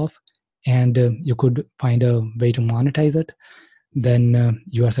capable of, and you could find a way to monetize it, then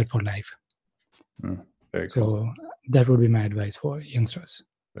you are set for life. Very cool. So that would be my advice for youngsters.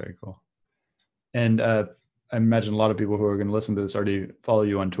 Very cool. And I imagine a lot of people who are going to listen to this already follow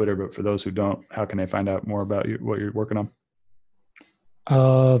you on Twitter, but for those who don't, how can they find out more about you, what you're working on?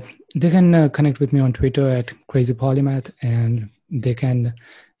 They can connect with me on Twitter at Crazy Polymath, and they can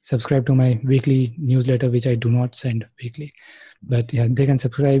subscribe to my weekly newsletter, which I do not send weekly. But yeah, they can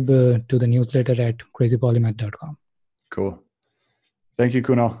subscribe to the newsletter at crazypolymath.com. Cool. Thank you,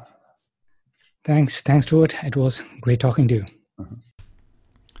 Kunal. Thanks, Stuart. It was great talking to you.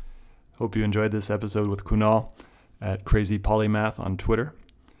 Hope you enjoyed this episode with Kunal at Crazy Polymath on Twitter.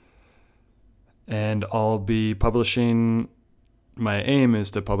 And I'll be publishing, my aim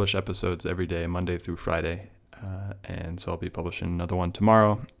is to publish episodes every day, Monday through Friday. And so I'll be publishing another one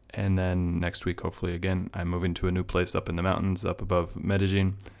tomorrow. And then next week, hopefully again, I'm moving to a new place up in the mountains, up above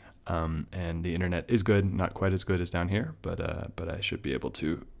Medellin. And the internet is good, not quite as good as down here, but I should be able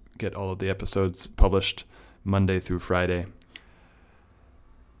to get all of the episodes published Monday through Friday.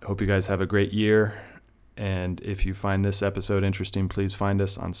 Hope you guys have a great year. And if you find this episode interesting, please find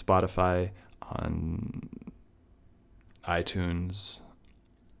us on Spotify, on iTunes,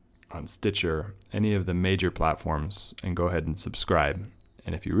 on Stitcher, any of the major platforms, and go ahead and subscribe.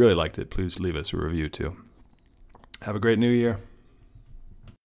 And if you really liked it, please leave us a review too. Have a great new year.